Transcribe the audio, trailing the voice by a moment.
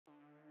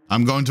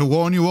I'm going to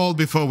warn you all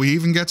before we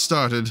even get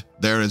started,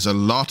 there is a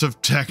lot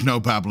of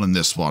technobabble in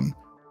this one.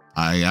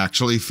 I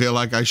actually feel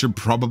like I should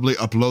probably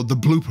upload the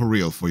blooper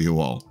reel for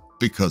you all,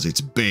 because it's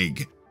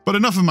big. But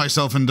enough of my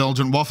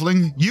self-indulgent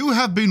waffling, you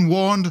have been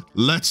warned,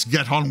 let's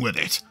get on with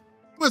it.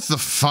 With the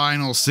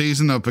final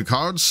season of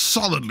Picard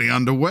solidly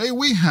underway,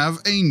 we have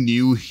a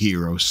new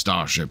hero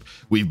starship.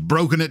 We've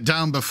broken it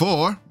down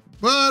before,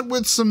 but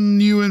with some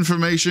new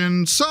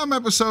information, some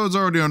episodes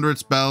already under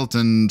its belt,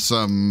 and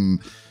some,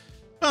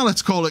 well,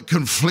 let's call it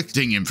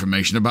conflicting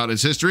information about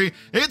its history,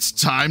 it's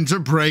time to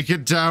break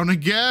it down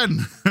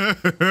again.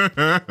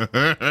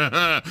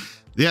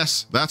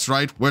 Yes, that's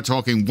right, we're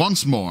talking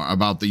once more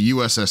about the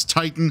USS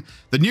Titan,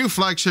 the new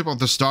flagship of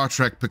the Star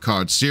Trek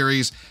Picard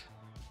series,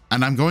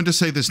 and I'm going to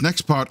say this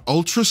next part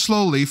ultra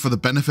slowly for the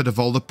benefit of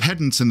all the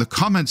pedants in the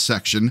comments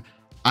section.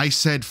 I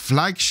said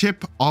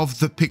flagship of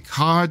the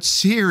Picard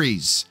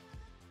series,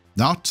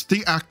 not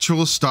the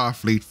actual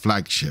Starfleet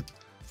flagship.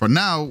 For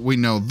now, we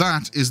know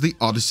that is the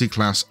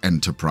Odyssey-class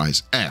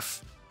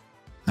Enterprise-F.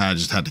 I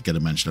just had to get a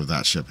mention of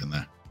that ship in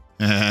there.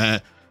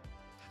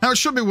 Now, it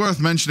should be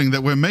worth mentioning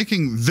that we're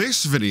making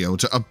this video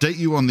to update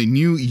you on the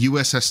new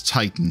USS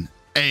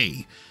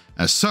Titan-A.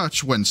 As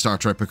such, when Star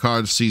Trek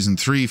Picard Season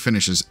 3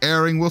 finishes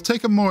airing, we'll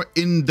take a more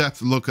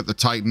in-depth look at the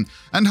Titan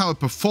and how it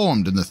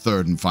performed in the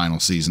third and final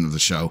season of the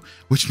show,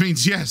 which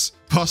means, yes,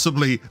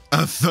 possibly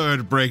a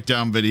third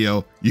breakdown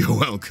video. You're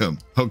welcome,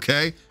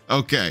 okay?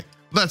 Okay,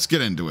 let's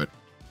get into it.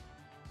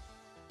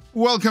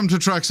 Welcome to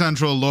Trek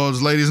Central,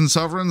 Lords, Ladies, and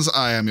Sovereigns.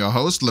 I am your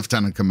host,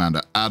 Lieutenant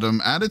Commander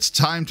Adam, and it's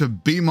time to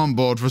beam on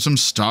board for some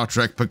Star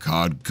Trek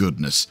Picard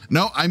goodness.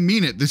 No, I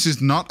mean it. This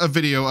is not a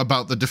video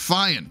about the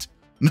Defiant.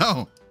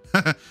 No.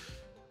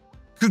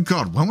 Good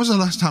God, when was the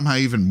last time I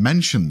even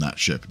mentioned that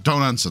ship?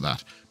 Don't answer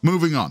that.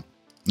 Moving on.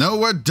 No,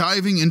 we're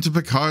diving into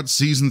Picard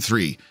Season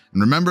 3.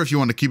 And remember, if you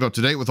want to keep up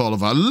to date with all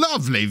of our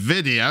lovely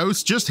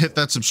videos, just hit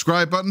that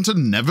subscribe button to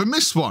never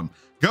miss one.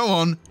 Go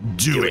on,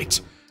 do it.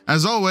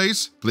 As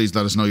always, please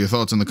let us know your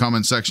thoughts in the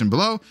comments section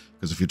below,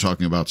 because if you're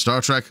talking about Star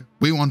Trek,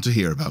 we want to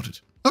hear about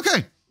it.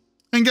 Okay,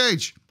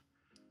 engage.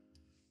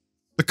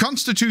 The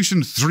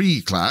Constitution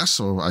 3 class,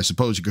 or I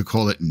suppose you could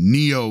call it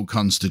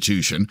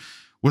Neo-Constitution,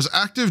 was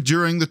active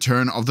during the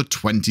turn of the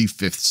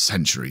 25th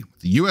century,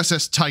 with the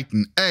USS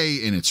Titan-A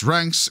in its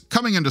ranks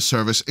coming into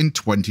service in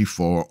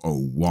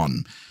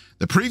 2401.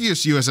 The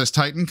previous USS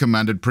Titan,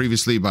 commanded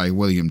previously by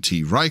William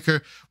T.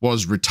 Riker,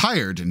 was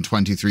retired in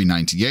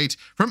 2398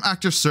 from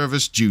active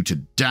service due to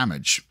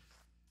damage.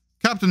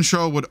 Captain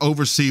Shaw would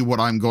oversee what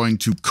I'm going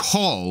to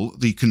call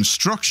the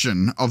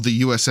construction of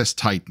the USS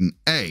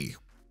Titan-A,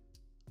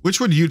 which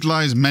would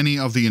utilize many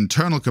of the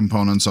internal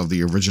components of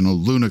the original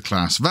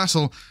Luna-class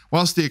vessel,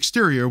 whilst the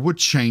exterior would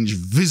change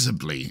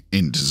visibly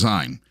in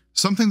design.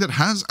 Something that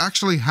has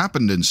actually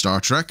happened in Star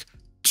Trek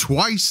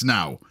twice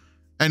now.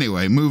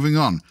 Anyway, moving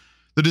on.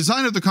 The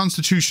design of the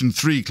Constitution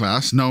 3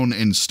 class, known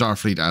in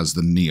Starfleet as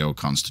the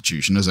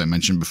Neo-Constitution, as I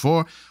mentioned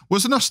before,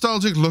 was a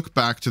nostalgic look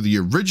back to the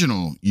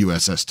original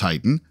USS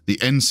Titan, the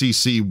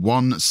NCC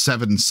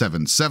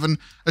 1777,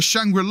 a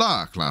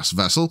Shangri-La class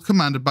vessel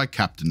commanded by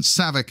Captain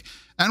Savick,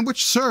 and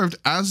which served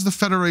as the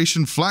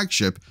Federation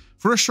flagship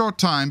for a short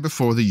time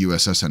before the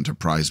USS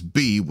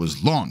Enterprise-B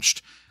was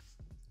launched,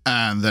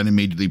 and then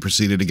immediately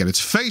proceeded to get its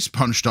face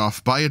punched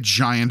off by a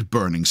giant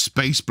burning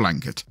space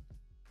blanket.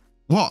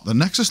 What? The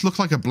Nexus looked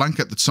like a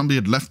blanket that somebody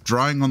had left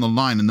drying on the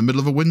line in the middle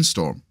of a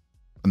windstorm,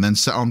 and then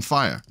set on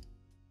fire.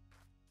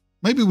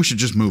 Maybe we should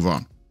just move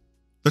on.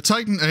 The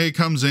Titan-A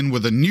comes in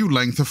with a new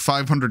length of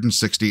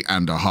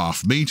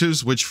 560.5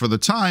 meters, which for the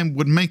time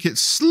would make it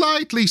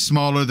slightly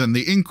smaller than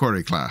the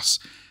Inquiry class.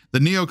 The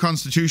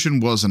Neo-Constitution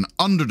was an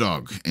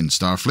underdog in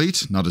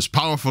Starfleet, not as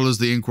powerful as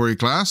the Inquiry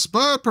class,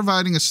 but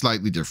providing a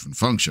slightly different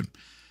function.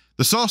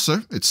 The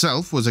saucer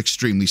itself was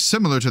extremely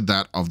similar to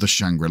that of the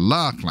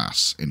Shangri-La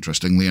class.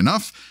 Interestingly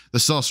enough, the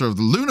saucer of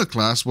the Luna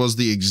class was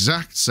the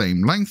exact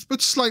same length,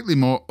 but slightly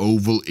more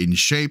oval in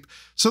shape,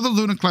 so the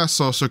Luna class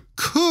saucer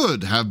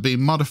could have been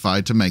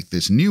modified to make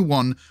this new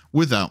one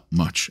without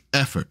much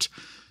effort.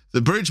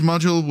 The bridge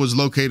module was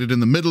located in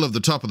the middle of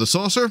the top of the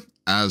saucer,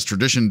 as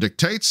tradition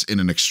dictates, in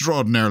an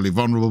extraordinarily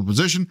vulnerable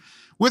position,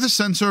 with a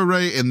sensor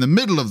array in the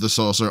middle of the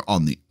saucer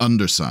on the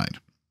underside.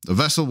 The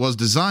vessel was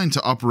designed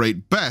to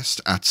operate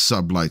best at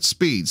sublight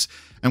speeds,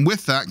 and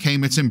with that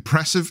came its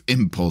impressive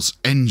impulse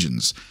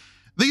engines.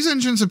 These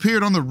engines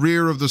appeared on the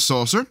rear of the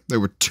saucer. There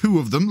were 2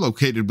 of them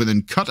located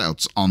within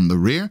cutouts on the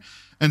rear,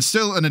 and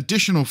still an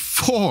additional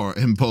 4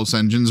 impulse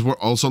engines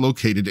were also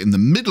located in the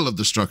middle of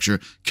the structure,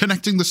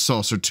 connecting the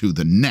saucer to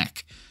the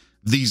neck.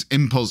 These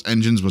impulse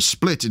engines were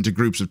split into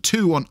groups of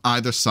 2 on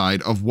either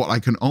side of what I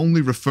can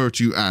only refer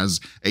to as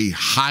a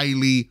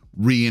highly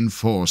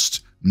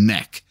reinforced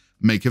neck.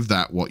 Make of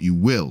that what you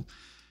will.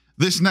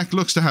 This neck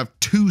looks to have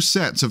 2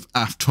 sets of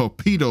aft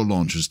torpedo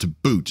launchers to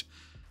boot.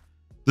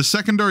 The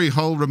secondary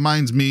hull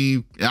reminds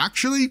me,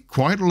 actually,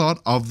 quite a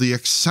lot of the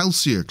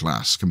Excelsior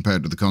class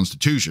compared to the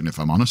Constitution, if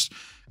I'm honest.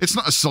 It's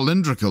not as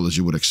cylindrical as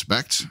you would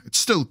expect. It's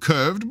still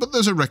curved, but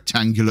there's a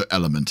rectangular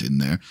element in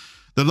there.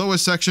 The lower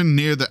section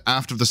near the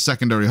aft of the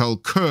secondary hull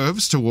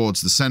curves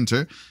towards the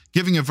center,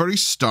 giving a very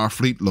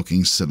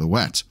Starfleet-looking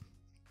silhouette.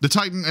 The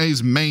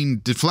Titan-A's main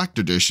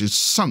deflector dish is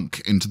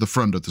sunk into the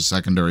front of the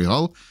secondary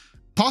hull,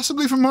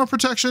 possibly for more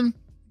protection,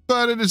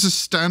 but it is a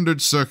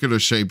standard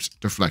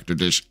circular-shaped deflector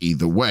dish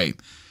either way.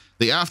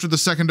 The aft of the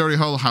secondary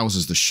hull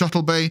houses the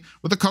shuttle bay,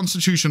 with a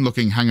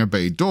Constitution-looking hangar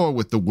bay door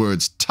with the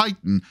words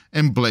Titan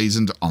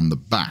emblazoned on the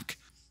back.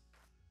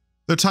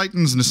 The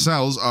Titan's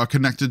nacelles are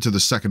connected to the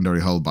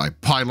secondary hull by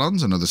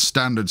pylons, another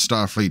standard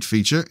Starfleet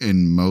feature,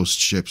 in most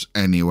ships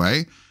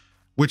anyway,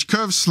 which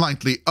curve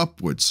slightly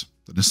upwards.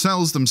 The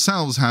nacelles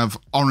themselves have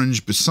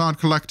orange Bussard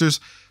collectors,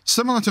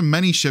 similar to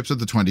many ships of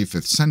the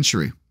 25th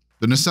century.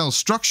 The nacelle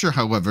structure,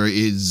 however,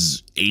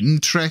 is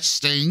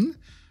interesting,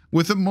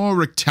 with a more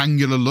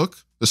rectangular look,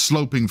 a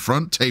sloping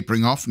front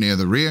tapering off near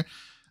the rear,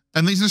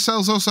 and these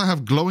nacelles also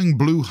have glowing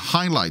blue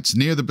highlights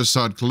near the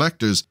Bussard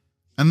collectors,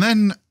 and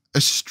then a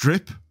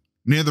strip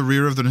near the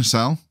rear of the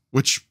nacelle,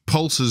 which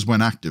pulses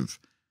when active.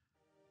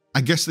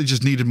 I guess they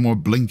just needed more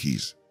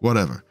blinkies.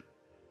 Whatever.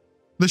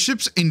 The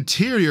ship's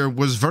interior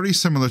was very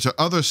similar to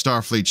other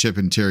Starfleet ship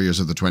interiors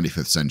of the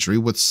 25th century,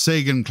 with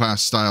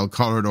Sagan-class style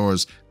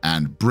corridors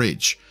and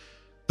bridge.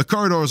 The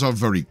corridors are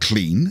very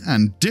clean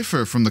and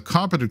differ from the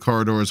carpeted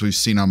corridors we've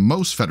seen on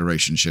most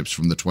Federation ships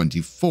from the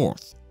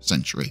 24th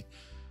century.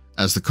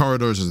 As the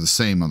corridors are the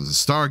same on the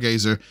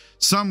Stargazer,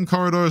 some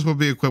corridors will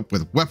be equipped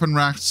with weapon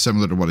racks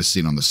similar to what is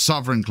seen on the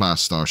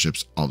Sovereign-class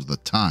starships of the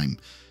time.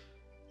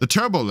 The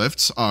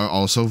turbolifts are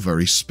also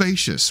very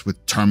spacious,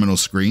 with terminal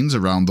screens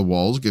around the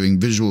walls giving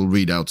visual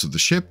readouts of the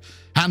ship,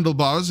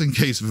 handlebars in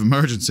case of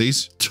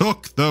emergencies,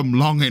 took them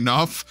long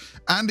enough,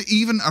 and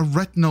even a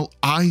retinal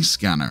eye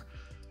scanner.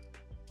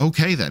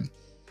 Okay then.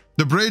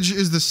 The bridge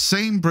is the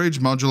same bridge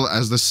module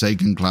as the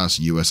Sagan-class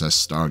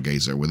USS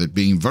Stargazer, with it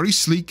being very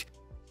sleek,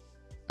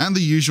 and the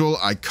usual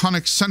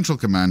iconic central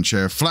command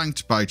chair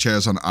flanked by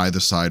chairs on either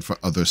side for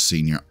other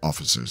senior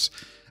officers.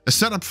 A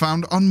setup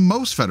found on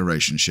most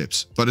Federation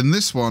ships, but in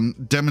this one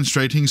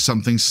demonstrating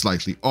something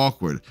slightly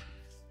awkward.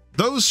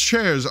 Those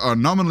chairs are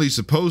nominally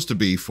supposed to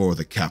be for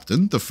the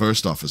captain, the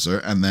first officer,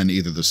 and then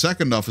either the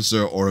second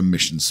officer or a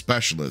mission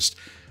specialist.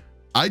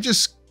 I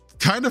just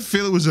kind of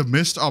feel it was a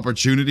missed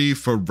opportunity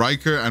for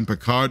Riker and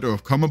Picard to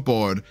have come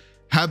aboard,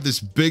 had this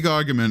big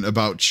argument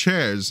about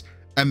chairs,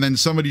 and then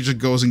somebody just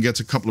goes and gets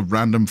a couple of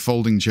random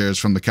folding chairs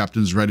from the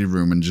captain's ready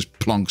room and just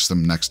plonks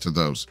them next to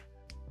those.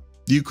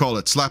 You call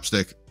it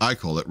slapstick, I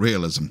call it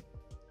realism.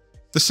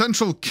 The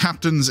central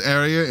captain's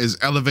area is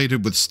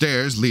elevated with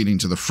stairs leading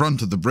to the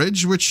front of the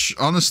bridge, which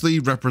honestly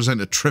represent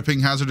a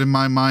tripping hazard in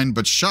my mind,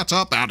 but shut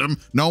up, Adam,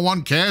 no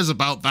one cares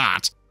about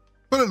that.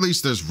 But at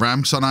least there's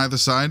ramps on either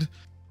side.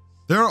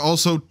 There are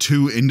also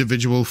two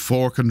individual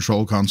 4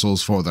 control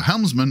consoles for the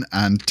helmsman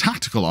and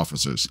tactical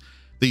officers.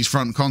 These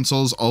front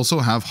consoles also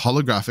have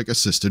holographic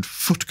assisted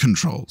foot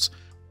controls.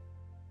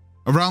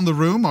 Around the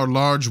room are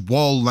large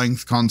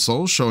wall-length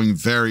consoles showing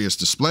various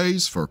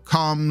displays for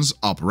comms,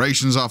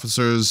 operations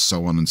officers,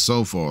 so on and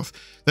so forth.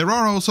 There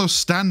are also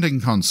standing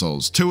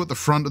consoles, 2 at the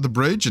front of the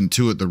bridge and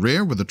 2 at the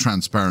rear with a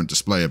transparent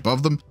display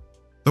above them.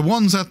 The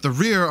ones at the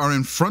rear are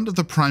in front of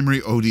the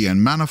primary ODN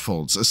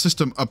manifolds, a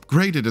system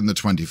upgraded in the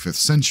 25th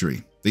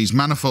century. These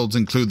manifolds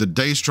include the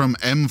Daystrom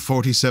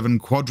M47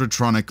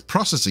 Quadratronic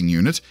Processing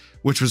Unit,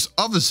 which was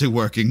obviously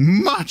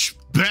working much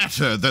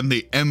better than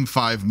the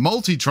M5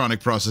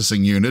 Multitronic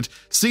Processing Unit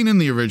seen in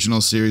the original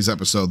series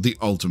episode The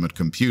Ultimate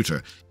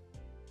Computer.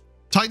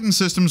 Titan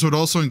systems would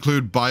also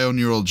include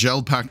bioneural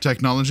gel pack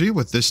technology,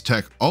 with this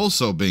tech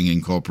also being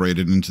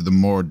incorporated into the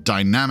more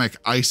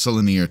dynamic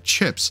isolinear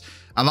chips,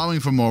 allowing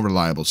for more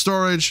reliable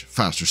storage,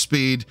 faster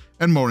speed,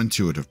 and more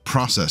intuitive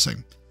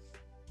processing.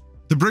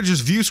 The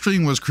bridge's view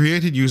screen was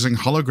created using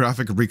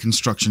holographic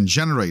reconstruction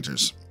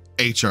generators,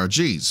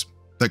 HRGs,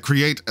 that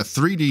create a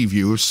 3D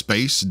view of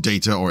space,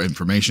 data, or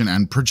information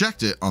and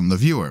project it on the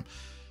viewer.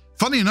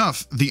 Funny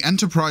enough, the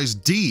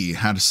Enterprise-D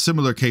had a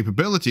similar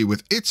capability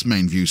with its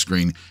main view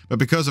screen, but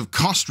because of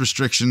cost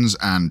restrictions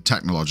and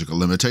technological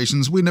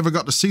limitations, we never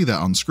got to see that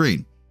on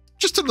screen.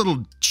 Just a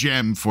little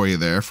gem for you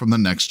there from the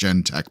Next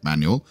Gen Tech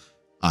Manual.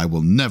 I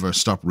will never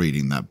stop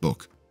reading that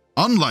book.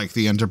 Unlike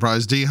the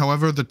Enterprise-D,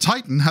 however, the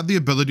Titan had the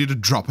ability to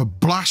drop a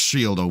blast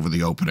shield over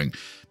the opening,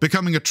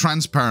 becoming a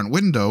transparent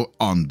window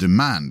on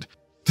demand,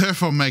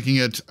 therefore making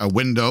it a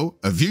window,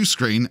 a view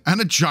screen,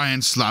 and a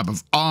giant slab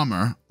of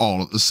armor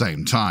all at the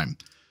same time.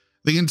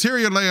 The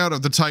interior layout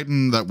of the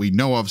Titan that we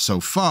know of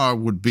so far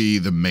would be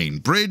the main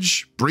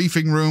bridge,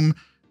 briefing room,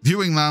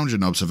 viewing lounge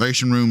and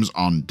observation rooms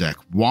on Deck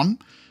 1,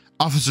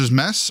 officers'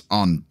 mess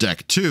on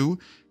Deck 2,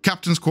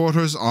 captain's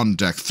quarters on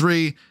Deck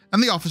 3,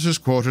 and the officers'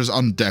 quarters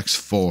on Decks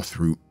 4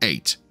 through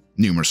 8.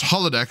 Numerous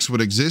holodecks would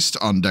exist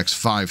on Decks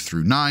 5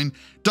 through 9,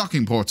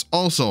 docking ports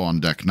also on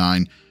Deck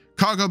 9,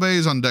 cargo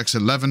bays on Decks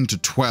 11 to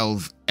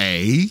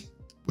 12A,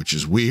 which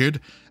is weird,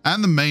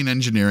 and the main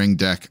engineering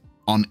deck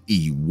on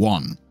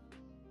E1.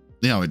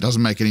 You know, it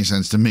doesn't make any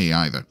sense to me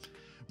either.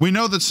 We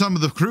know that some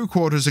of the crew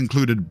quarters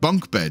included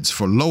bunk beds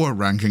for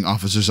lower-ranking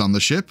officers on the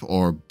ship,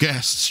 or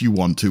guests you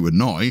want to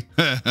annoy.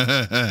 And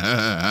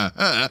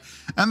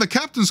the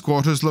captain's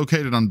quarters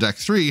located on Deck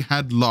 3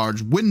 had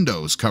large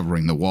windows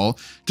covering the wall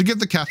to give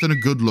the captain a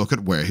good look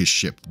at where his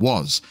ship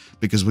was,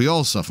 because we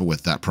all suffer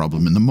with that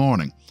problem in the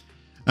morning.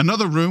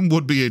 Another room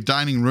would be a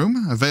dining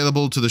room,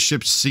 available to the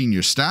ship's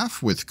senior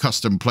staff, with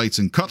custom plates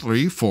and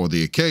cutlery for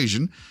the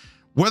occasion.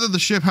 Whether the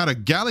ship had a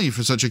galley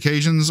for such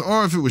occasions,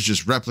 or if it was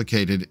just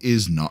replicated,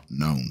 is not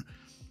known.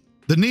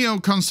 The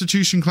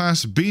Neo-Constitution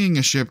class, being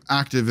a ship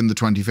active in the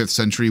 25th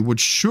century, would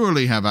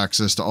surely have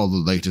access to all the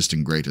latest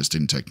and greatest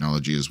in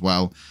technology as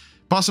well,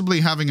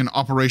 possibly having an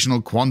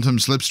operational quantum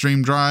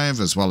slipstream drive,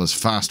 as well as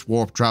fast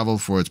warp travel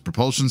for its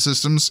propulsion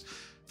systems,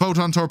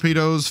 photon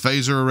torpedoes,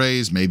 phaser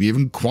arrays, maybe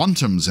even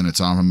quantums in its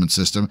armament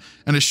system,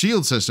 and a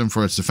shield system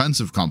for its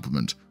defensive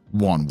complement.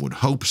 One would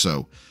hope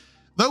so.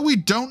 Though we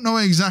don't know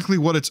exactly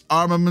what its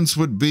armaments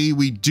would be,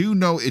 we do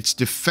know its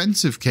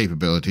defensive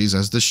capabilities,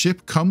 as the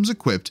ship comes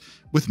equipped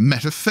with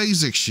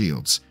metaphasic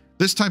shields.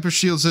 This type of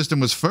shield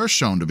system was first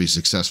shown to be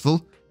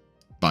successful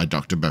by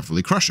Dr.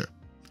 Beverly Crusher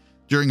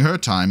during her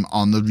time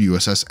on the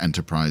USS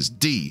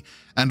Enterprise-D,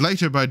 and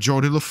later by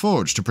Geordi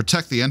LaForge to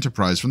protect the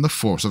Enterprise from the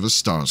force of a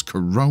star's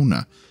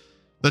corona.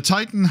 The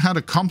Titan had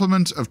a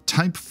complement of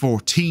Type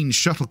 14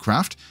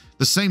 shuttlecraft,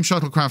 the same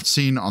shuttlecraft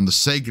seen on the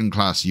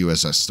Sagan-class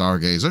USS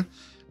Stargazer.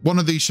 One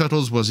of these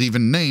shuttles was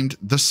even named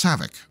the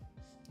Savick,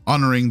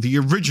 honoring the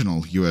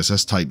original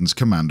USS Titan's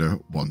commander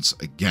once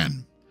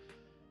again.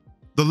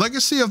 The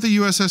legacy of the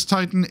USS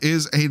Titan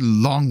is a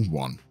long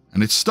one,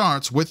 and it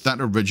starts with that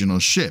original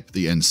ship,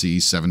 the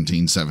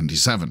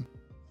NC-1777.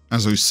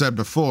 As we said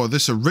before,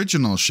 this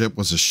original ship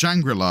was a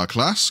Shangri-La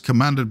class,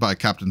 commanded by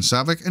Captain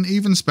Savick, and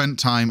even spent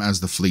time as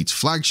the fleet's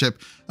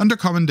flagship under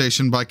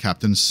commendation by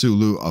Captain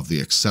Sulu of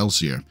the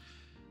Excelsior.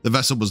 The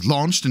vessel was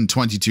launched in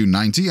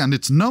 2290, and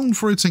it's known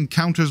for its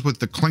encounters with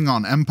the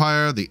Klingon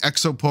Empire, the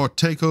Exoport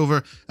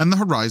takeover, and the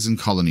Horizon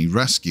Colony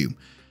rescue.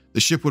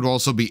 The ship would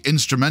also be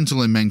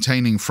instrumental in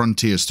maintaining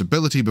frontier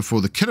stability before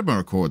the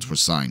Khitomer Accords were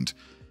signed,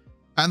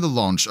 and the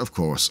launch, of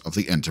course, of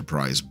the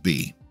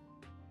Enterprise-B.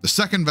 The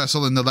second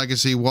vessel in the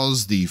legacy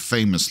was the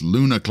famous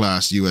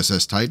Luna-class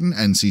USS Titan,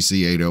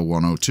 NCC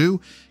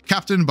 80102,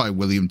 captained by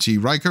William T.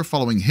 Riker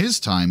following his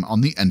time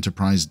on the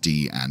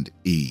Enterprise-D and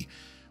E.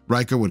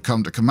 Riker would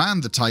come to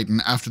command the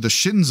Titan after the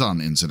Shinzon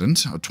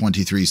incident of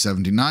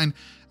 2379,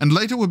 and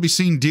later would be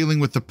seen dealing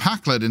with the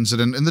Packlet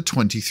incident in the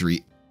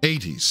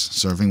 2380s,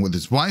 serving with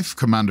his wife,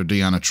 Commander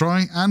Deanna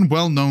Troi, and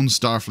well-known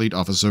Starfleet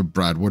officer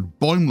Bradward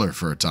Boimler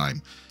for a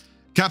time.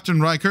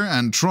 Captain Riker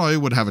and Troi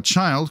would have a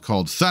child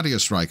called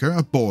Thaddeus Riker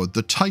aboard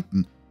the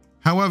Titan.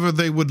 However,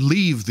 they would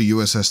leave the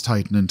USS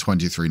Titan in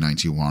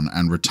 2391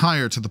 and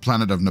retire to the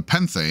planet of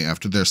Nepenthe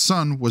after their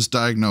son was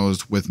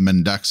diagnosed with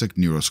mendaxic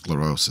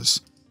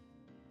neurosclerosis.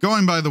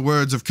 Going by the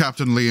words of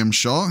Captain Liam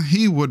Shaw,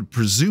 he would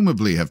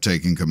presumably have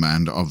taken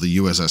command of the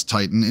USS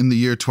Titan in the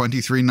year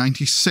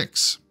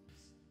 2396.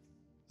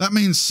 That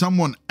means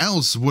someone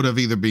else would have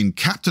either been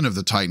captain of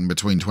the Titan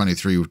between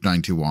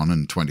 2391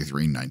 and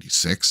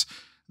 2396.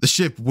 The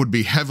ship would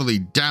be heavily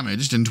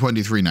damaged in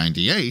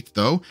 2398,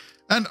 though,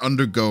 and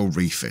undergo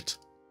refit.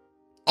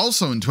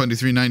 Also in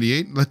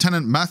 2398,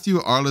 Lieutenant Matthew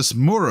Arliss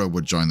Mura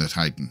would join the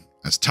Titan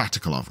as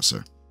tactical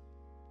officer.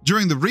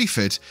 During the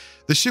refit,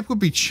 the ship would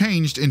be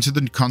changed into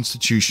the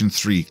Constitution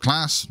 3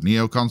 class,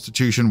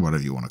 Neo-Constitution,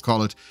 whatever you want to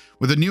call it,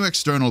 with a new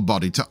external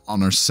body to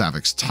honor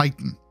Savick's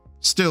Titan.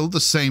 Still, the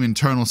same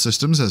internal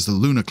systems as the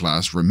Luna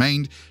class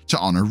remained to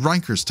honor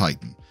Riker's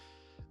Titan.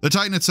 The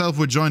Titan itself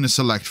would join a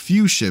select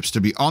few ships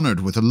to be honored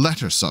with a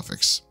letter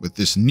suffix, with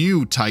this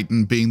new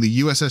Titan being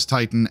the USS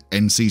Titan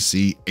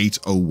NCC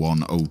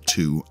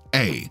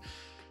 80102A.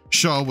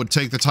 Shaw would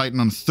take the Titan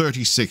on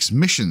 36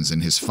 missions in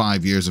his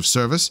 5 years of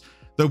service,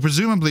 though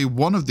presumably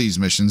one of these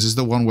missions is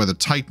the one where the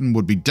Titan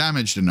would be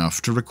damaged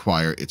enough to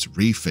require its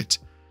refit.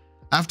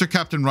 After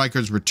Captain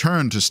Riker's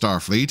return to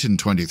Starfleet in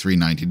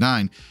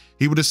 2399,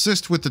 he would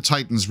assist with the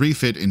Titan's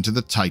refit into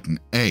the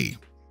Titan-A.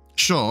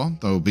 Shaw,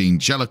 though being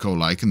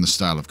Jellicoe-like in the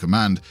style of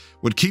command,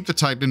 would keep the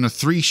Titan in a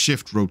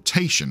 3-shift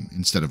rotation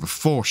instead of a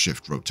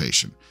 4-shift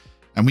rotation,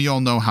 and we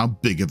all know how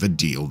big of a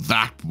deal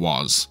that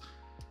was.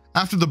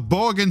 After the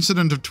Borg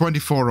incident of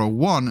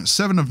 2401,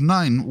 7 of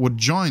 9 would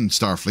join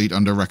Starfleet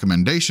under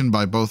recommendation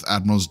by both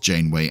Admirals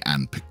Janeway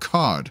and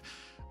Picard.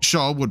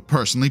 Shaw would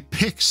personally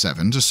pick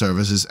 7 to serve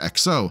as his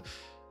XO,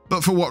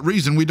 but for what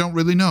reason we don't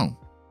really know.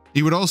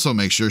 He would also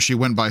make sure she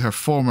went by her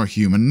former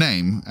human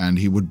name, and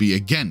he would be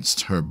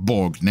against her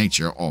Borg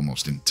nature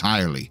almost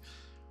entirely.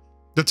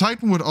 The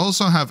Titan would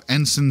also have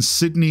Ensign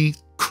Sidney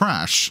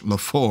Crash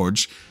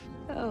LaForge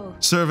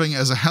serving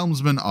as a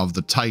helmsman of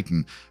the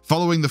Titan,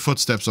 following the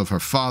footsteps of her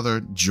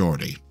father,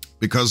 Geordi.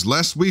 Because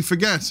lest we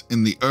forget,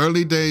 in the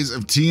early days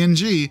of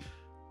TNG,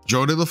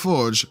 Geordi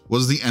LaForge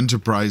was the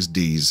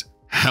Enterprise-D's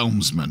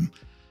helmsman,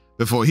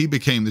 before he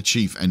became the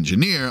chief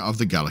engineer of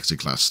the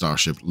Galaxy-class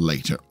Starship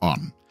later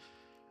on.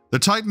 The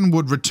Titan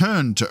would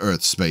return to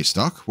Earth's space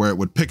dock, where it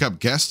would pick up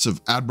guests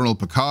of Admiral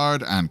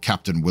Picard and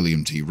Captain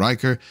William T.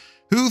 Riker,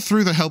 who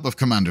through the help of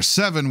Commander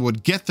 7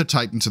 would get the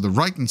Titan to the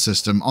Riken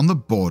system on the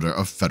border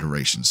of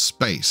Federation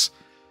space.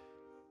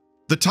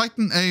 The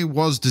Titan-A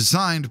was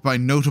designed by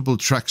notable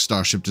Trek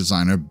Starship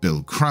designer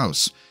Bill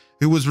Krause,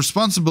 who was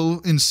responsible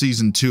in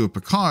Season 2 of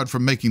Picard for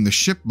making the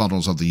ship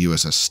models of the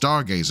USS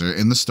Stargazer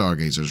in the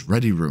Stargazer's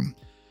Ready Room.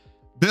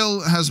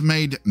 Bill has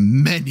made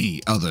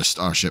many other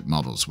Starship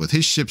models, with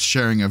his ships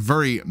sharing a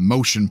very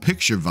motion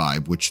picture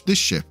vibe, which this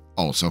ship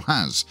also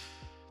has.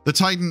 The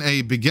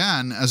Titan-A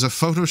began as a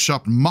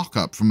photoshopped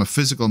mock-up from a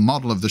physical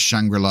model of the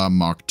Shangri-La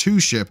Mark II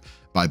ship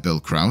by Bill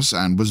Krause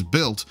and was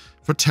built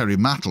for Terry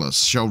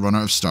Matalas,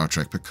 showrunner of Star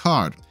Trek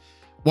Picard.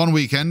 One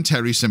weekend,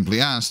 Terry simply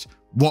asked,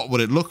 what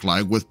would it look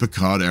like with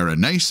Picard-era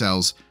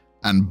nacelles?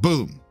 And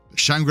boom, the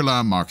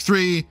Shangri-La Mark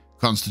III,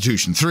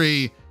 Constitution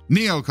 3,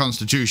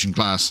 Neo-Constitution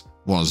class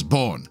was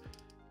born.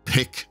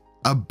 Pick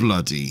a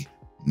bloody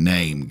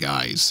name,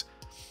 guys.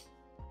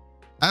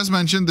 As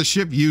mentioned, the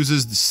ship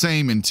uses the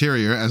same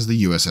interior as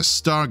the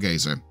USS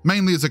Stargazer,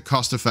 mainly as a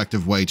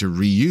cost-effective way to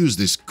reuse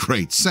this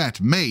great set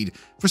made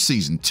for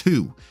Season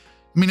 2.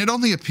 I mean, it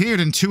only appeared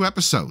in 2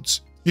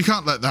 episodes. You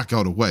can't let that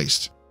go to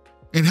waste.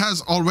 It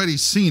has already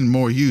seen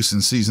more use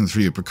in Season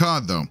 3 of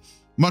Picard, though.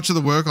 Much of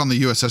the work on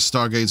the USS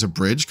Stargazer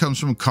bridge comes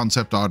from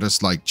concept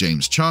artists like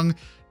James Chung,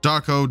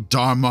 Darko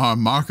Darmar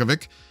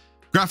Markovic,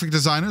 graphic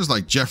designers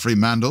like Jeffrey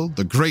Mandel,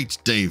 the great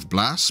Dave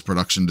Blass,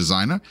 production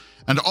designer,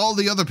 and all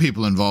the other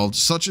people involved,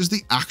 such as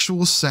the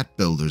actual set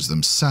builders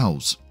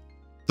themselves.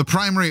 The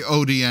primary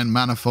ODN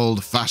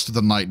manifold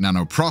faster-than-light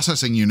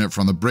nanoprocessing unit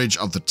from the bridge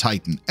of the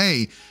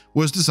Titan-A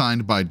was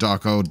designed by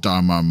Darko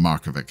Darmar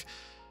Markovic.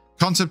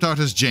 Concept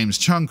artist James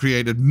Chung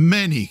created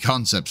many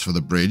concepts for the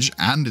bridge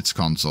and its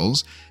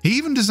consoles. He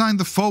even designed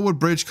the forward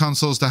bridge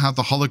consoles to have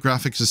the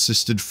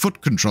holographics-assisted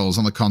foot controls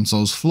on the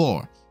console's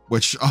floor,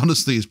 which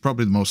honestly is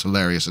probably the most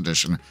hilarious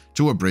addition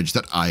to a bridge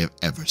that I have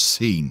ever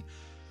seen.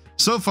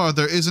 So far,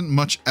 there isn't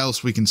much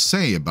else we can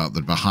say about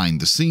the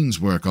behind-the-scenes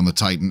work on the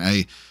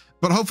Titan-A,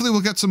 but hopefully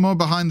we'll get some more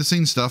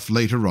behind-the-scenes stuff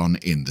later on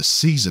in the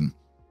season.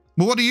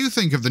 But what do you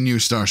think of the new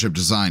Starship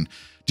design?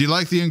 Do you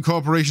like the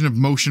incorporation of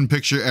motion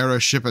picture era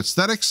ship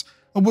aesthetics,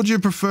 or would you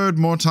have preferred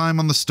more time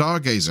on the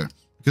Stargazer?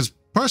 Because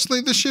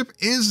personally, the ship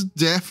is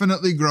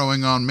definitely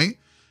growing on me.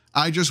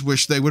 I just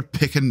wish they would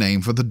pick a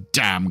name for the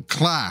damn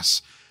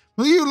class.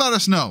 Well, you let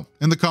us know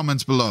in the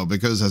comments below,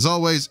 because as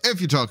always,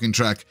 if you're talking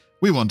Trek,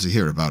 we want to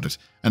hear about it.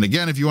 And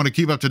again, if you want to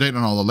keep up to date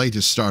on all the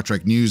latest Star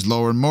Trek news,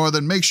 lore, and more,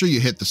 then make sure you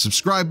hit the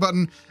subscribe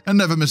button and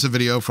never miss a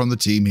video from the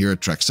team here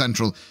at Trek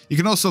Central. You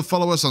can also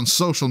follow us on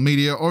social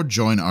media or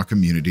join our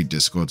community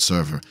Discord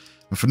server.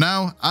 But for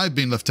now, I've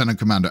been Lieutenant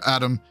Commander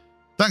Adam.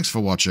 Thanks for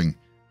watching,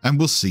 and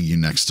we'll see you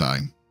next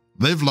time.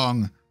 Live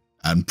long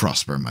and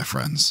prosper, my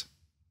friends.